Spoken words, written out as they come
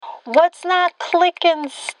What's not clicking,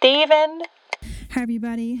 Steven? Hi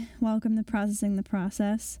everybody, welcome to Processing the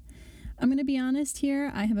Process. I'm going to be honest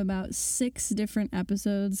here, I have about 6 different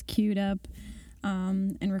episodes queued up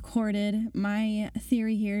and recorded. My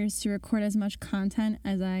theory here is to record as much content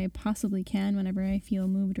as I possibly can whenever I feel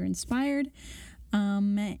moved or inspired.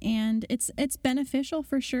 And it's beneficial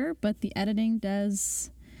for sure, but the editing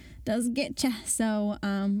does get ya. So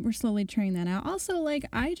we're slowly trying that out. Also,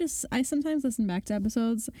 I sometimes listen back to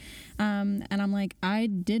episodes and I'm like, I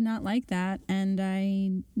did not like that, and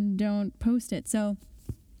I don't post it. So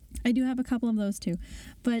I do have a couple of those too.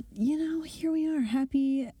 But here we are.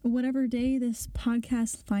 Happy whatever day this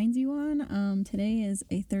podcast finds you on. Today is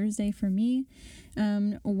a Thursday for me.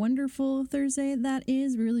 A wonderful Thursday that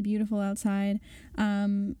is. Really beautiful outside.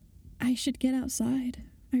 I should get outside.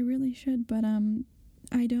 I really should, but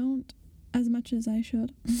I don't as much as I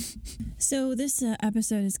should. So this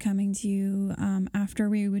episode is coming to you after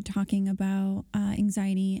we were talking about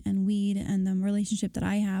anxiety and weed and the relationship that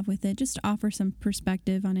I have with it, just to offer some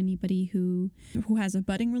perspective on anybody who has a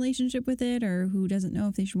budding relationship with it or who doesn't know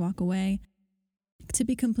if they should walk away. To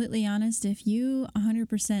be completely honest, if you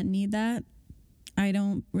 100% need that, I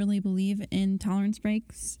don't really believe in tolerance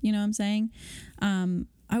breaks, you know what I'm saying?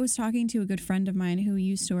 I was talking to a good friend of mine who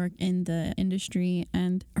used to work in the industry,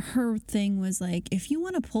 and her thing was like, if you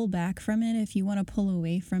want to pull back from it, if you want to pull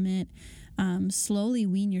away from it, slowly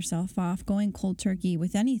wean yourself off. Going cold turkey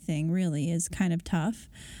with anything really is kind of tough.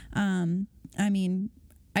 I mean,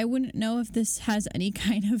 I wouldn't know if this has any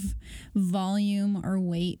kind of volume or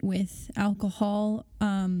weight with alcohol,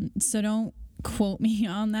 so don't quote me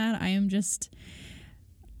on that. I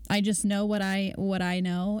just know what I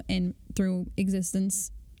know, and through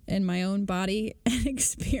existence in my own body and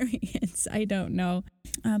experience. I don't know.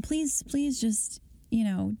 Please just,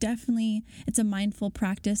 definitely, it's a mindful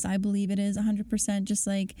practice. I believe it is 100%, just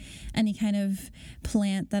like any kind of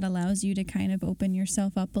plant that allows you to kind of open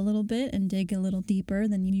yourself up a little bit and dig a little deeper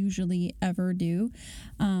than you usually ever do.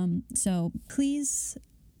 So please,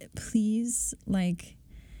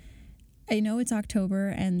 I know it's October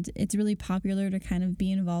and it's really popular to kind of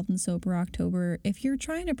be involved in Sober October. If you're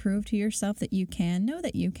trying to prove to yourself that you can, know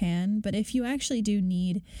that you can. But if you actually do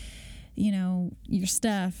need, your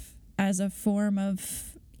stuff as a form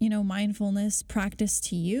of, mindfulness practice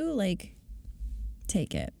to you,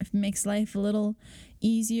 take it. If it makes life a little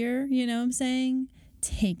easier, you know what I'm saying?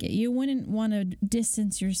 Take it. You wouldn't want to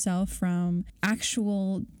distance yourself from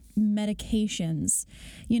actual medications,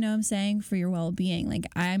 you know what I'm saying, for your well-being.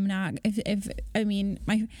 I'm not,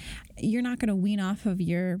 you're not going to wean off of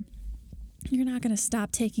you're not going to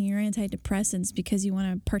stop taking your antidepressants because you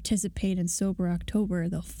want to participate in Sober October.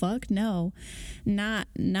 The fuck no, not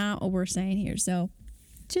what we're saying here. So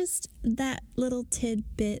just that little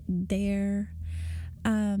tidbit there.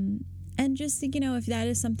 And just, if that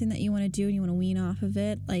is something that you want to do and you want to wean off of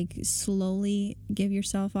it, slowly give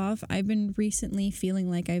yourself off. I've been recently feeling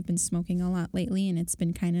like I've been smoking a lot lately, and it's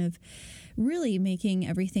been kind of really making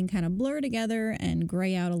everything kind of blur together and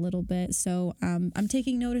gray out a little bit. So I'm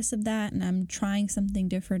taking notice of that, and I'm trying something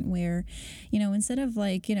different where, instead of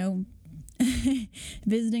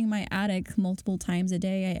visiting my attic multiple times a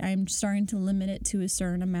day, I'm starting to limit it to a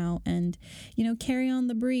certain amount and, carry on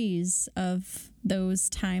the breeze of those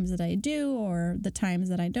times that I do or the times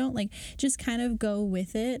that I don't. Just kind of go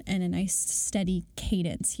with it in a nice steady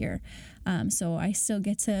cadence here. So I still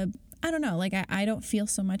get to, I don't know, I don't feel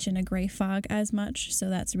so much in a gray fog as much. So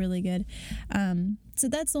that's really good. So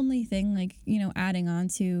that's the only thing, adding on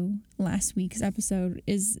to last week's episode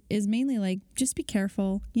is mainly just be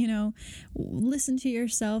careful, listen to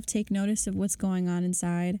yourself, take notice of what's going on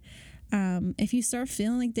inside. If you start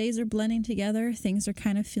feeling like days are blending together, things are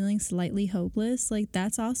kind of feeling slightly hopeless,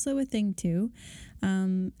 that's also a thing too.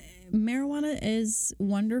 Marijuana is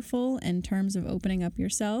wonderful in terms of opening up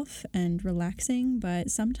yourself and relaxing,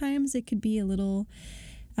 but sometimes it could be a little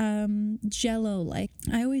jello-like.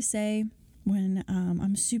 I always say, when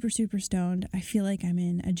I'm super, super stoned, I feel like I'm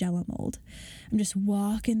in a jello mold. I'm just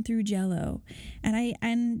walking through jello. And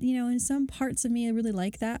in some parts of me, I really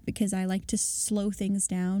like that because I like to slow things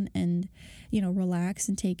down and, relax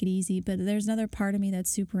and take it easy. But there's another part of me that's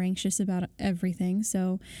super anxious about everything.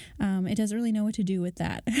 So it doesn't really know what to do with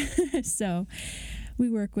that. So we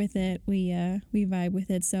work with it, we vibe with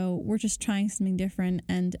it. So we're just trying something different.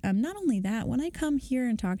 And not only that, when I come here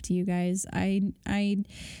and talk to you guys, I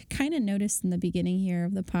kind of noticed in the beginning here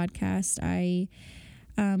of the podcast, I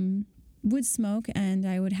would smoke and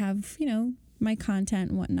I would have, my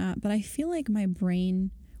content and whatnot. But I feel like my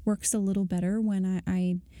brain works a little better when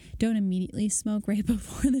I don't immediately smoke right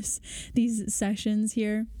before these sessions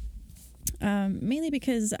here. Mainly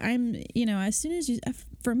because as soon as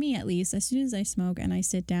for me at least, as soon as I smoke and I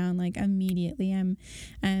sit down, like immediately I'm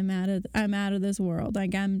out of this world.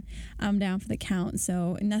 Like I'm down for the count.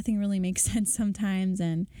 So nothing really makes sense sometimes.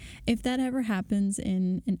 And if that ever happens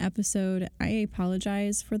in an episode, I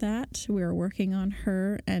apologize for that. We're working on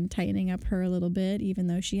her and tightening up her a little bit, even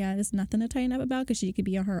though she has nothing to tighten up about because she could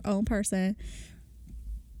be her own person.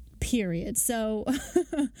 Period. So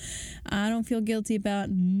I don't feel guilty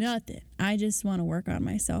about nothing. I just want to work on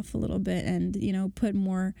myself a little bit and, put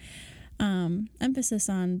more emphasis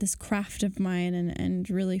on this craft of mine and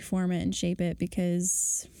really form it and shape it,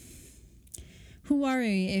 because who are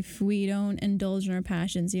we if we don't indulge in our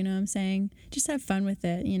passions? You know what I'm saying? Just have fun with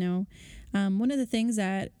it. One of the things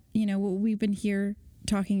that, we've been here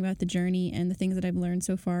talking about the journey and the things that I've learned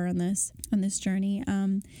so far on this journey.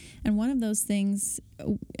 And one of those things,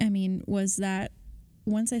 was that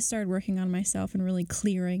once I started working on myself and really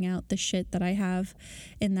clearing out the shit that I have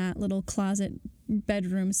in that little closet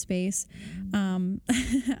bedroom space,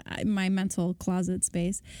 my mental closet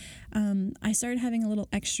space, I started having a little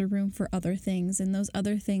extra room for other things. And those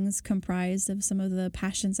other things comprised of some of the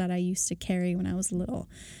passions that I used to carry when I was little.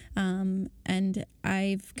 And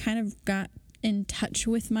I've kind of got in touch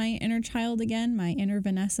with my inner child again, my inner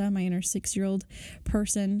Vanessa, my inner 6-year-old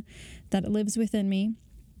person that lives within me.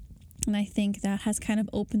 And I think that has kind of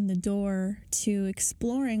opened the door to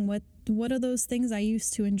exploring what are those things I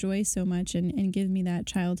used to enjoy so much and give me that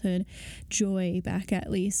childhood joy back,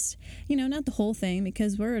 at least. Not the whole thing,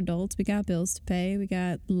 because we're adults, we got bills to pay, we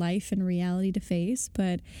got life and reality to face,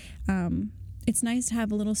 but it's nice to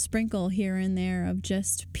have a little sprinkle here and there of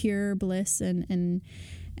just pure bliss and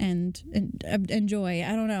joy.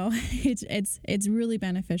 I don't know. It's really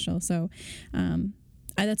beneficial. So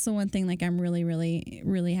that's the one thing like I'm really, really,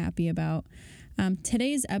 really happy about.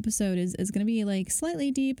 Today's episode is going to be like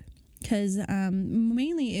slightly deep because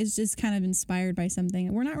mainly is just kind of inspired by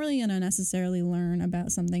something. We're not really going to necessarily learn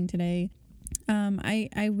about something today.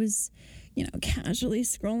 I was, casually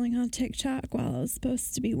scrolling on TikTok while I was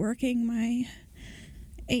supposed to be working my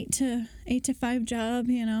 8 to 5 job,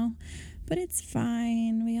 but it's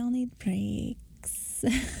fine. We all need breaks.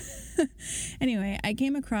 Anyway, I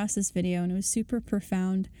came across this video and it was super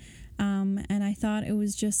profound. And I thought it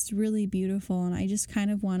was just really beautiful. And I just kind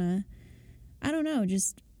of want to,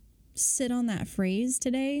 just sit on that phrase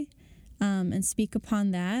today, and speak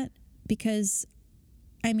upon that, because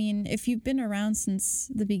if you've been around since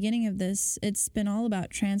the beginning of this, it's been all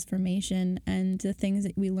about transformation and the things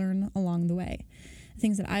that we learn along the way, the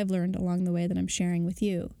things that I've learned along the way that I'm sharing with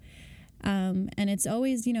you. And it's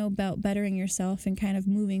always, about bettering yourself and kind of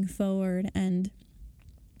moving forward and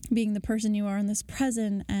being the person you are in this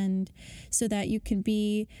present, and so that you can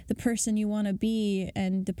be the person you want to be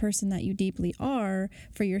and the person that you deeply are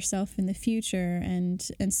for yourself in the future, and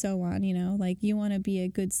so on, like you want to be a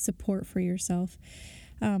good support for yourself.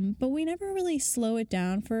 But we never really slow it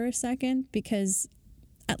down for a second, because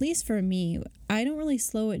at least for me, I don't really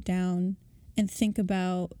slow it down and think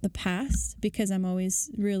about the past, because I'm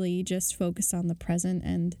always really just focused on the present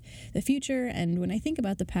and the future. And when I think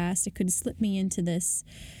about the past, it could slip me into this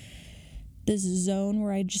zone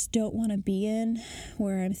where I just don't want to be in,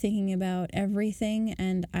 where I'm thinking about everything.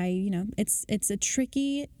 And it's a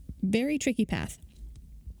tricky, very tricky path.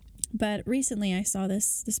 But recently I saw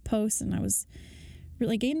this post, and I was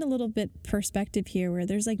really gained a little bit perspective here, where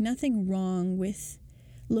there's like nothing wrong with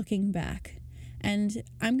looking back. And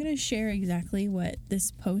I'm going to share exactly what this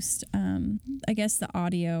post, I guess the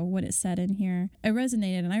audio, what it said in here. It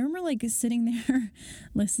resonated. And I remember like sitting there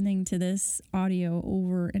listening to this audio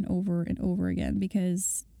over and over and over again,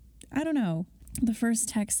 because I don't know. The first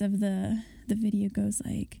text of the video goes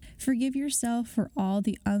like, "Forgive yourself for all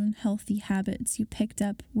the unhealthy habits you picked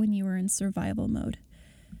up when you were in survival mode."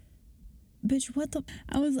 Bitch, what the?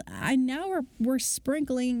 Now we're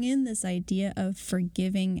sprinkling in this idea of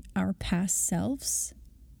forgiving our past selves.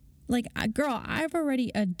 Like, girl, I've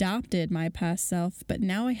already adopted my past self, but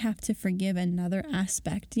now I have to forgive another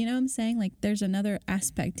aspect. You know what I'm saying? Like, there's another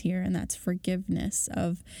aspect here, and that's forgiveness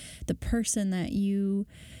of the person that you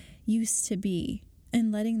used to be,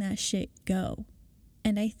 and letting that shit go.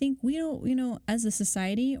 And I think we don't, as a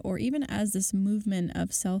society, or even as this movement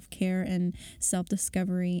of self-care and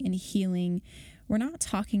self-discovery and healing, we're not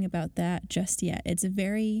talking about that just yet. It's a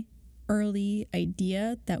very early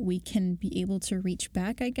idea that we can be able to reach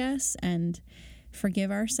back, I guess, and forgive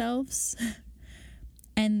ourselves.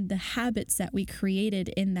 And the habits that we created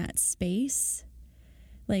in that space,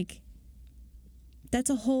 like, that's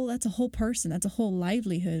a whole person, that's a whole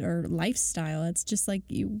livelihood or lifestyle. It's just like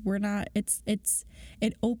it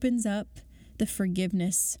opens up the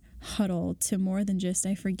forgiveness huddle to more than just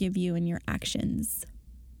I forgive you and your actions.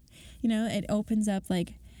 It opens up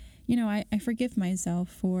like, I forgive myself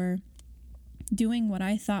for doing what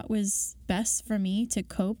I thought was best for me to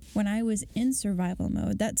cope when I was in survival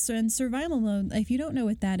mode. That's in survival mode. If you don't know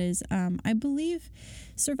what that is, I believe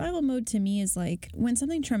survival mode to me is like when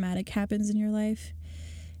something traumatic happens in your life,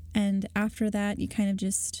 and after that you kind of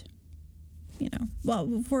just,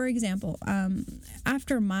 well, for example,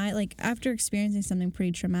 after experiencing something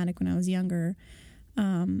pretty traumatic when I was younger,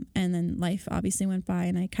 and then life obviously went by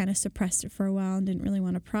and I kind of suppressed it for a while and didn't really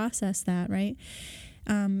want to process that, right?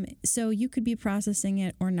 So you could be processing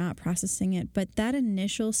it or not processing it, but that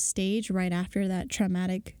initial stage right after that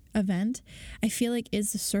traumatic event, I feel like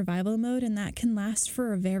is the survival mode, and that can last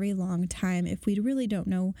for a very long time if we really don't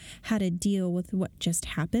know how to deal with what just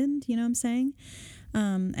happened, you know what I'm saying?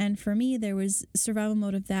 And for me, there was survival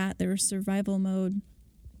mode of that. There was survival mode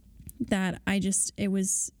that it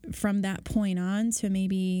was from that point on to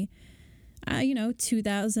maybe,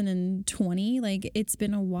 2020, like it's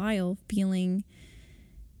been a while feeling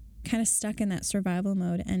kind of stuck in that survival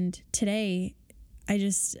mode. And today I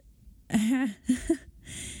just,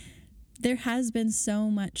 there has been so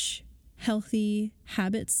much healthy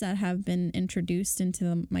habits that have been introduced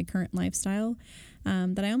into my current lifestyle,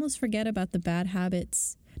 that I almost forget about the bad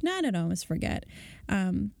habits. No, I don't almost forget.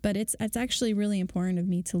 But it's actually really important of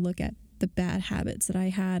me to look at the bad habits that I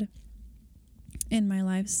had in my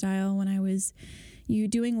lifestyle when I was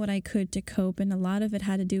doing what I could to cope. And a lot of it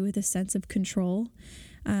had to do with a sense of control,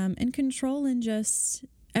 and control in just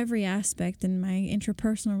every aspect in my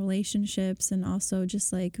interpersonal relationships, and also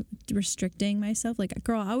just like restricting myself. Like,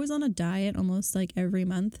 girl, I was on a diet almost like every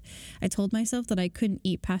month. I told myself that I couldn't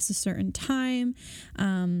eat past a certain time.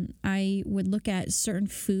 I would look at certain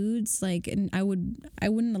foods, like, and I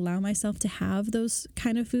wouldn't allow myself to have those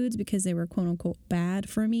kind of foods because they were quote unquote bad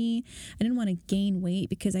for me. I didn't want to gain weight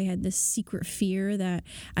because I had this secret fear that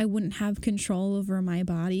I wouldn't have control over my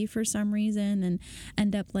body for some reason, and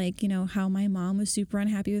end up like, how my mom was super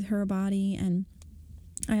unhappy with her body, and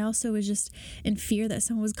I also was just in fear that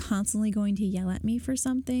someone was constantly going to yell at me for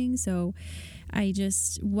something. So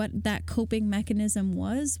what that coping mechanism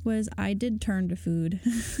was I did turn to food.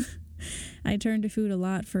 I turned to food a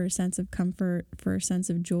lot for a sense of comfort, for a sense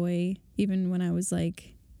of joy. Even when I was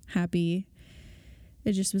like happy,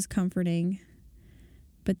 it just was comforting.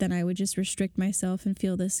 But then I would just restrict myself and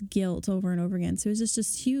feel this guilt over and over again. So it was just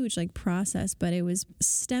this huge like process, but it was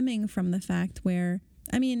stemming from the fact where,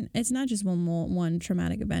 it's not just one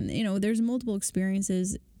traumatic event. There's multiple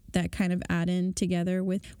experiences that kind of add in together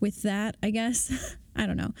with that, I guess. I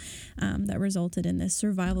don't know, that resulted in this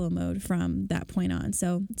survival mode from that point on.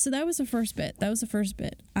 So that was the first bit.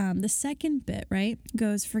 The second bit, right,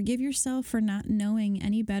 goes, forgive yourself for not knowing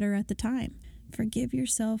any better at the time. Forgive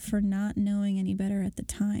yourself for not knowing any better at the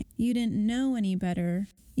time. You didn't know any better.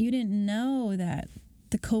 You didn't know that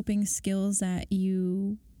the coping skills that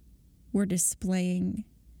you were displaying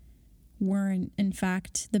were in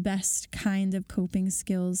fact the best kind of coping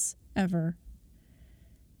skills ever.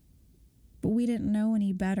 But we didn't know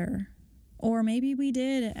any better. Or maybe we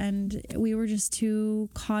did, and we were just too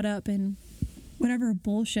caught up in whatever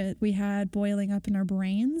bullshit we had boiling up in our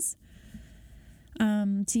brains,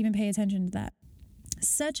 to even pay attention to that.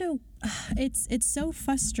 It's so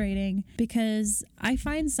frustrating because I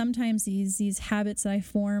find sometimes these habits that I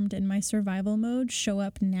formed in my survival mode show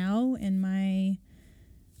up now in my,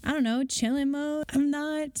 chilling mode. I'm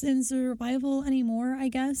not in survival anymore, I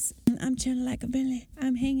guess. I'm chilling like a Billy.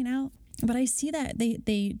 I'm hanging out. But I see that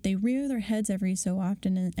they rear their heads every so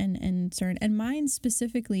often, and mine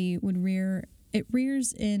specifically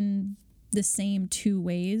rears in the same two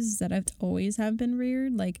ways that I've always have been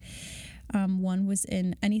reared. Like, one was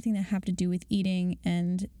in anything that have to do with eating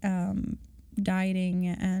and dieting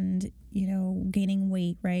and, gaining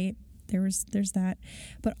weight, right? There's that.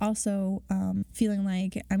 But also feeling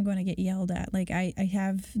like I'm going to get yelled at. Like I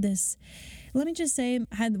have this, let me just say,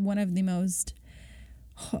 I had one of the most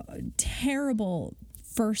terrible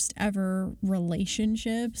first ever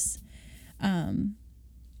relationships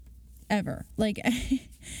ever. Like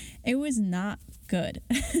it was not good.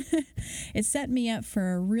 It set me up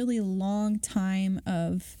for a really long time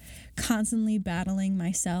of constantly battling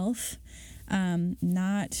myself,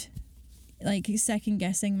 not like second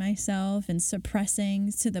guessing myself and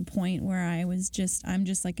suppressing to the point where I'm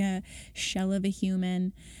just like a shell of a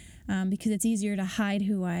human, because it's easier to hide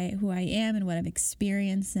who I am and what I've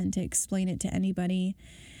experienced than to explain it to anybody.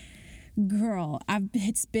 Girl,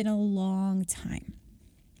 it's been a long time,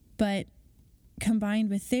 but combined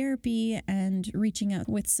with therapy and reaching out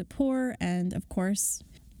with support, and of course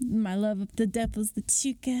my love of the devil's the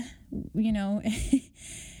chica,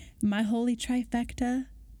 my holy trifecta,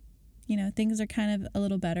 things are kind of a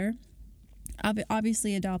little better.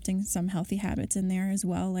 Obviously adopting some healthy habits in there as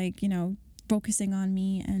well, like, focusing on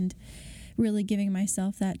me and really giving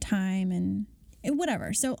myself that time and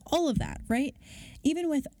whatever. So all of that, right? Even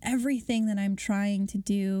with everything that I'm trying to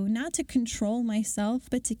do, not to control myself,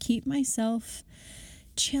 but to keep myself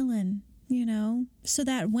chilling, so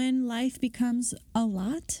that when life becomes a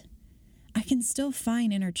lot, I can still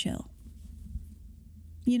find inner chill.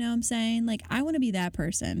 You know what I'm saying? Like, I want to be that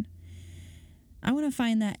person. I want to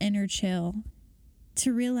find that inner chill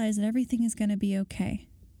to realize that everything is going to be okay.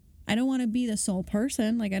 I don't want to be the sole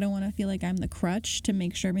person. Like, I don't want to feel like I'm the crutch to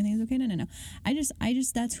make sure everything's okay. No. I just,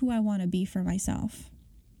 that's who I want to be for myself.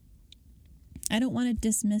 I don't want to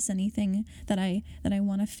dismiss anything that I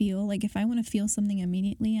want to feel. Like, if I want to feel something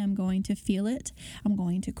immediately, I'm going to feel it. I'm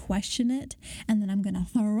going to question it, and then I'm going to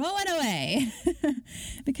throw it away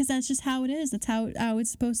because that's just how it is. That's how it's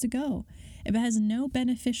supposed to go. If it has no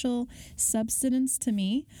beneficial substance to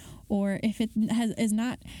me, or if it is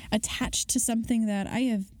not attached to something that I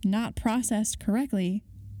have not processed correctly,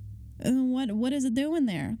 what is it doing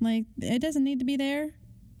there? Like, it doesn't need to be there.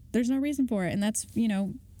 There's no reason for it. And that's,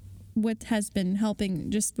 what has been helping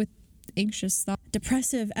just with anxious thoughts,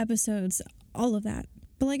 depressive episodes, all of that.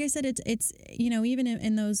 But like I said, it's even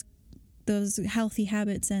in those healthy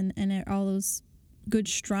habits and all those good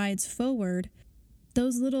strides forward,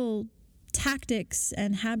 those little tactics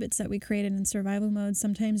and habits that we created in survival mode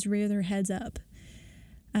sometimes rear their heads up.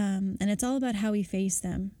 And it's all about how we face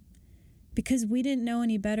them. Because we didn't know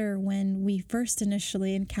any better when we first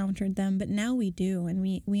initially encountered them, but now we do, and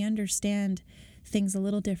we understand things a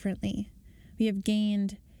little differently. We have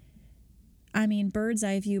gained, bird's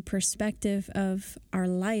eye view perspective of our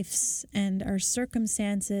lives and our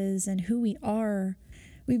circumstances and who we are.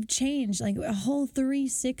 We've changed like a whole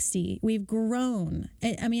 360. We've grown.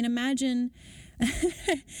 Imagine,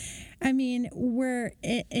 we're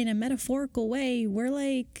in a metaphorical way, we're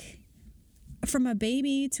like from a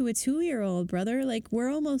baby to a 2-year-old, brother. Like,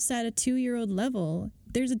 we're almost at a 2-year-old level.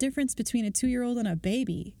 There's a difference between a 2-year-old and a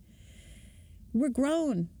baby. We're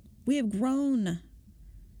grown. We have grown.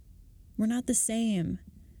 We're not the same.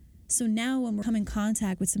 So now when we come in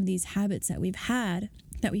contact with some of these habits that we've had,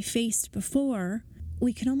 that we faced before,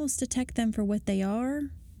 we can almost detect them for what they are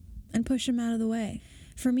and push them out of the way.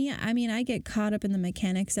 For me, I get caught up in the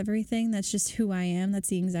mechanics of everything. That's just who I am. That's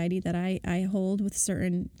the anxiety that I hold with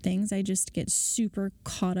certain things. I just get super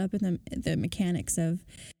caught up in the mechanics of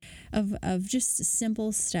just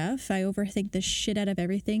simple stuff. I overthink the shit out of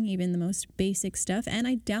everything, even the most basic stuff, and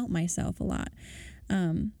I doubt myself a lot.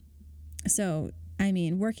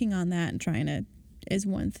 Working on that and trying to is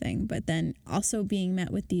one thing, but then also being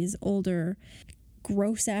met with these older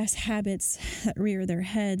gross ass habits that rear their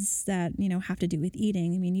heads that, have to do with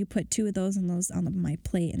eating. You put 2 of those on my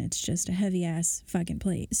plate and it's just a heavy ass fucking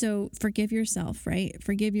plate. So forgive yourself, right?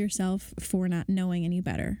 Forgive yourself for not knowing any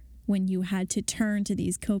better when you had to turn to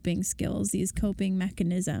these coping skills, these coping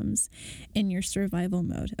mechanisms in your survival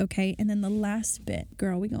mode. Okay. And then the last bit,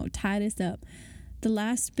 girl, we gonna tie this up. The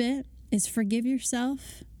last bit is forgive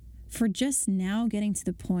yourself for just now getting to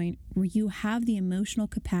the point where you have the emotional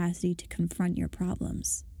capacity to confront your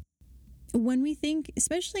problems. When we think,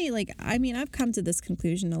 especially I've come to this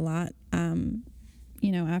conclusion a lot,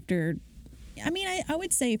 after, I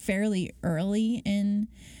would say fairly early in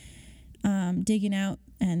digging out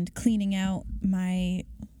and cleaning out my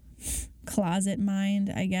closet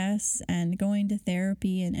mind, I guess, and going to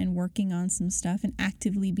therapy and working on some stuff and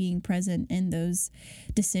actively being present in those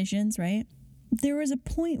decisions, right? There was a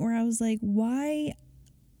point where I was like, why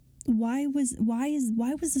was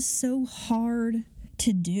this so hard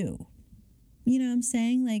to do? You know what I'm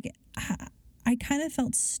saying? Like, I kind of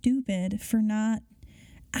felt stupid for not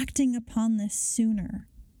acting upon this sooner,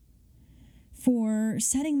 for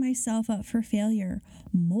setting myself up for failure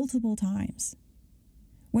multiple times,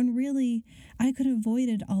 when really I could have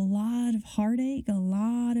avoided a lot of heartache, a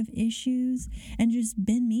lot of issues, and just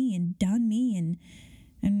been me and done me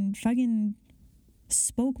and fucking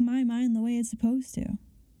spoke my mind the way it's supposed to.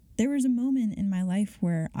 There was a moment in my life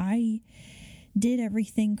where I did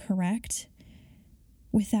everything correct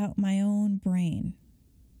without my own brain.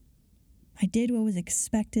 I did what was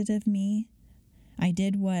expected of me. I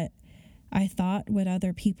did what I thought what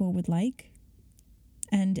other people would like.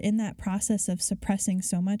 And in that process of suppressing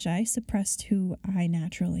so much, I suppressed who I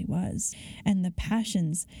naturally was and the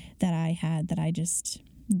passions that I had that I just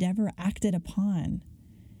never acted upon.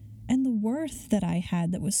 And the worth that I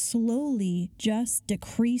had that was slowly just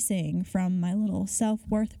decreasing from my little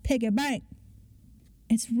self-worth piggy bank.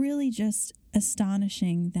 it's really just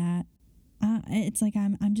astonishing that it's like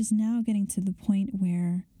I'm just now getting to the point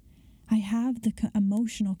where I have the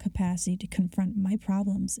emotional capacity to confront my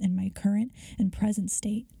problems in my current and present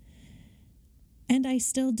state. And I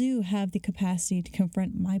still do have the capacity to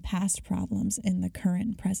confront my past problems in the current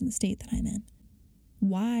and present state that I'm in.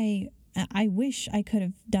 Why? I wish I could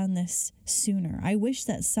have done this sooner. I wish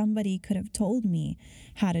that somebody could have told me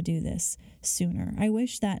how to do this sooner. I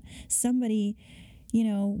wish that somebody,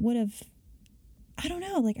 would have, I don't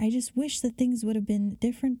know, I just wish that things would have been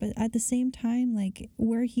different. But at the same time,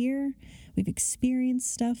 we're here, we've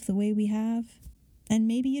experienced stuff the way we have. And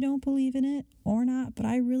maybe you don't believe in it or not, but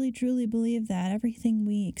I really, truly believe that everything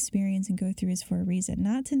we experience and go through is for a reason.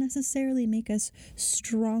 Not to necessarily make us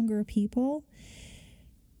stronger people,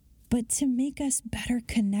 but to make us better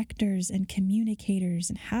connectors and communicators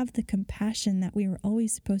and have the compassion that we were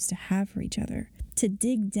always supposed to have for each other. To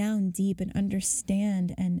dig down deep and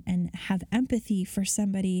understand and have empathy for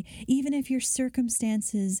somebody, even if your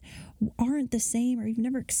circumstances aren't the same or you've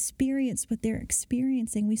never experienced what they're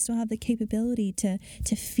experiencing, we still have the capability to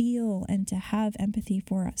feel and to have empathy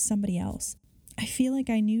for somebody else. I feel like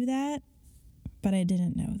I knew that, but I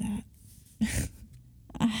didn't know that.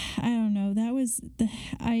 I don't know. That was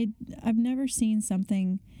I've never seen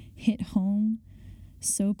something hit home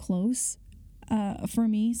so close for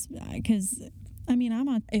me, because I'm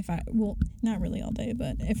on, not really all day,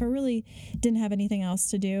 but if I really didn't have anything else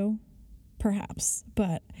to do, perhaps.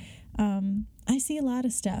 But I see a lot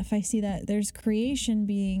of stuff. I see that there's creation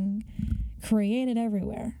being created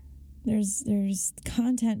everywhere. There's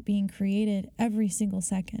content being created every single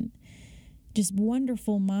second. Just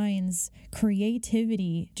wonderful minds,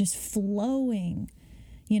 creativity just flowing,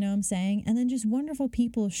 you know what I'm saying? And then just wonderful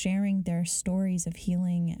people sharing their stories of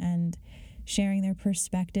healing and sharing their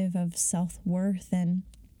perspective of self-worth and,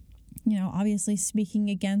 obviously speaking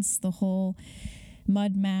against the whole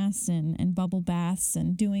mud mass and bubble baths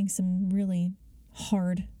and doing some really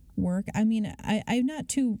hard work. I'm not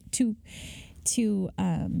too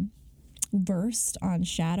versed on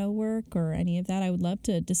shadow work or any of that. I would love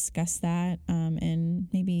to discuss that and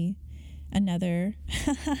maybe another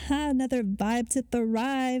vibe to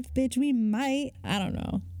thrive, bitch. We might. I don't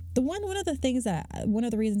know. One of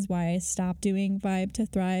the reasons why I stopped doing Vibe to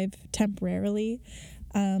Thrive temporarily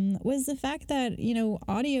was the fact that,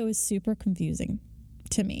 audio is super confusing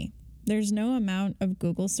to me. There's no amount of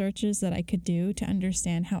Google searches that I could do to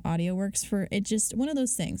understand how audio works for it. Just one of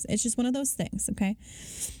those things. It's just one of those things. Okay.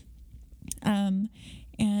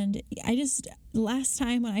 And last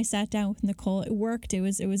time when I sat down with Nicole, it worked. It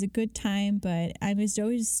was a good time, but I was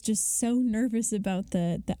always just so nervous about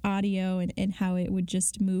the audio and how it would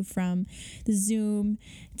just move from the Zoom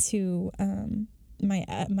to,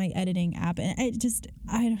 my editing app. And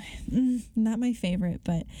not my favorite,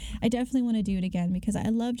 but I definitely want to do it again because I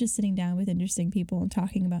love just sitting down with interesting people and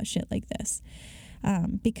talking about shit like this.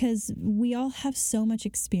 Because we all have so much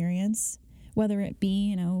experience, whether it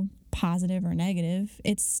be, positive or negative.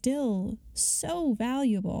 It's still so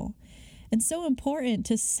valuable and so important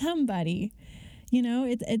to somebody.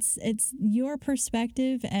 It's your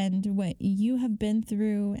perspective and what you have been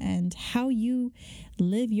through and how you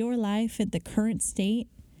live your life at the current state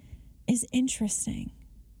is interesting.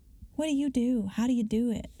 What do you do? How do you do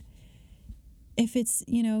it? If it's,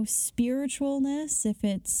 spiritualness, if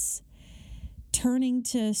it's turning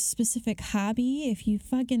to specific hobby, if you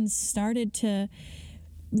fucking started to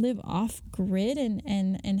live off grid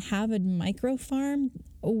and have a micro farm,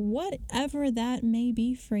 whatever that may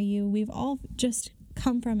be for you, we've all just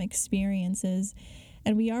come from experiences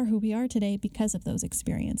and we are who we are today because of those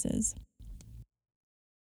experiences.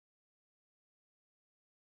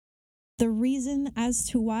 The reason as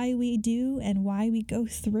to why we do and why we go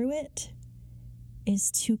through it is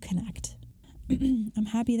to connect. I'm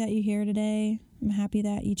happy that you're here today. I'm happy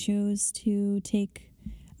that you chose to take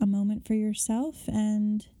a moment for yourself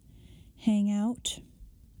and hang out.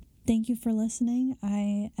 Thank you for listening.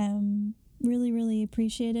 I am really, really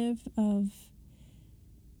appreciative of,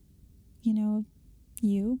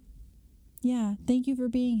 you. Yeah, thank you for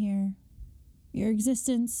being here. Your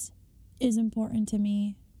existence is important to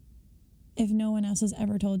me if no one else has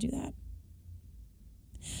ever told you that.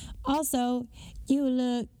 Also, you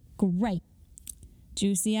look great.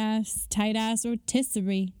 Juicy ass, tight ass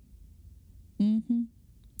rotisserie.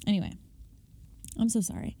 Anyway, I'm so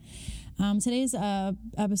sorry. Today's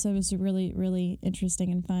episode was really, really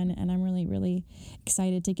interesting and fun, and I'm really, really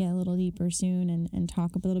excited to get a little deeper soon and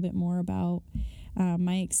talk a little bit more about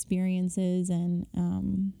my experiences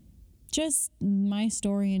and just my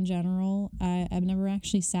story in general. I've never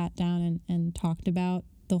actually sat down and talked about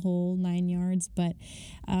the whole 9 yards. But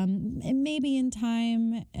maybe in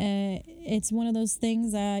time, it's one of those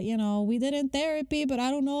things that, we did in therapy, but I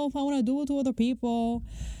don't know if I want to do it to other people.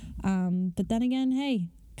 But then again, hey,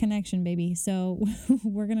 connection, baby. So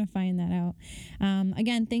we're going to find that out.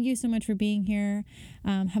 Again, thank you so much for being here.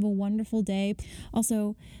 Have a wonderful day.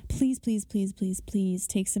 Also, please, please, please, please, please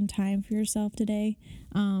take some time for yourself today.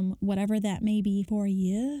 Whatever that may be for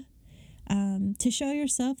you. To show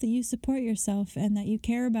yourself that you support yourself and that you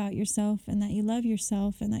care about yourself and that you love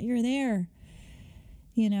yourself and that you're there,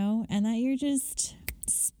 and that you're just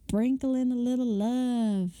sprinkling a little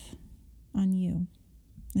love on you.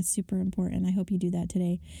 It's super important. I hope you do that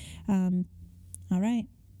today. All right.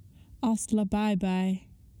 Hasta la bye-bye.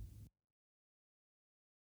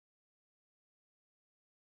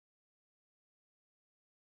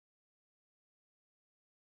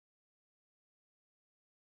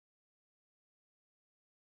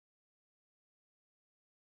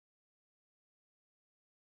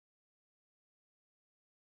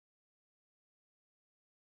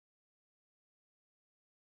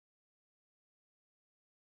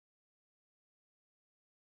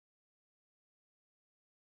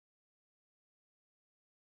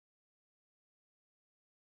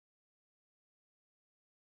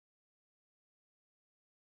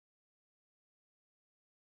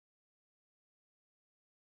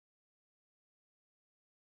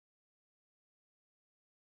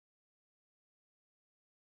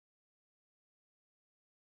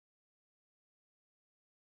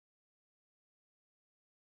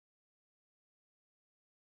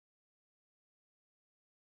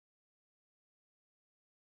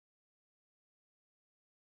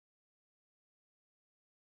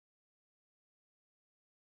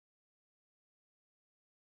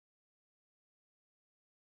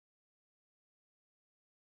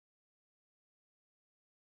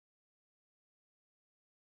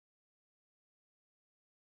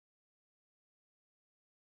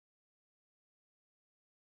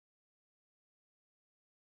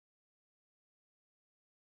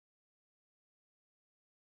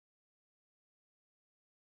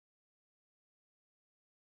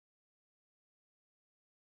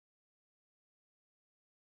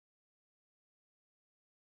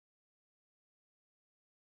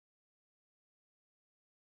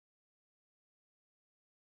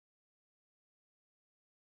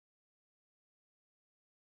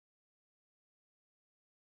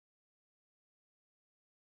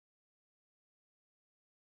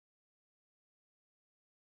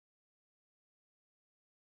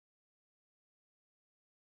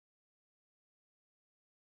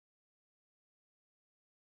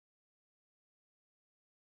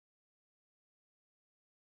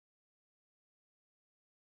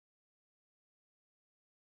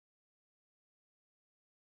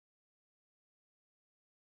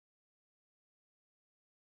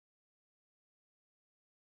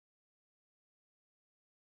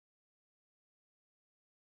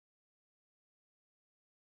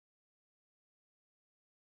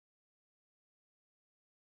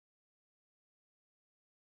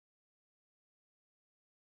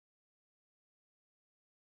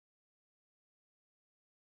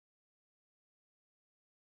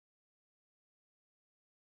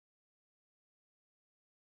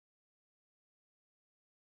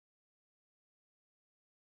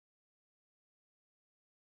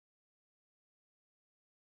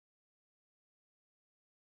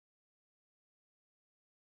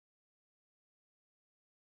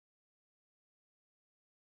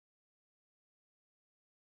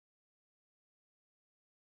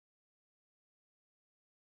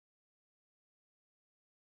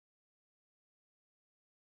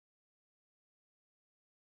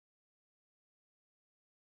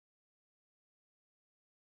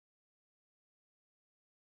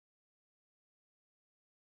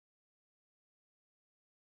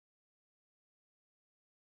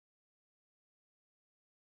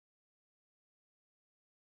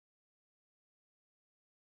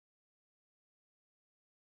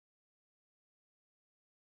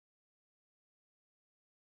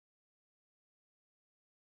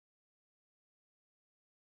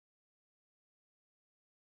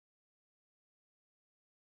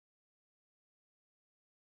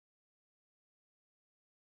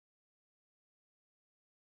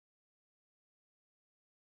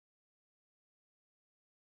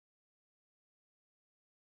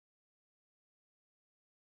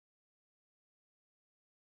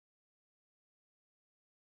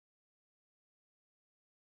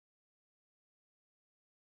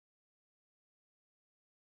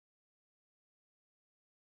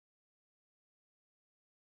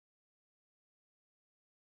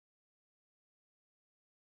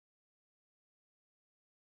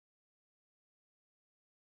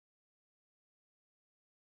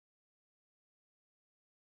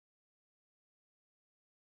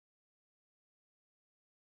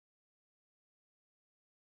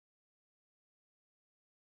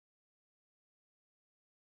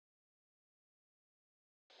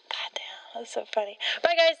 That's so funny.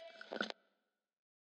 Bye, guys.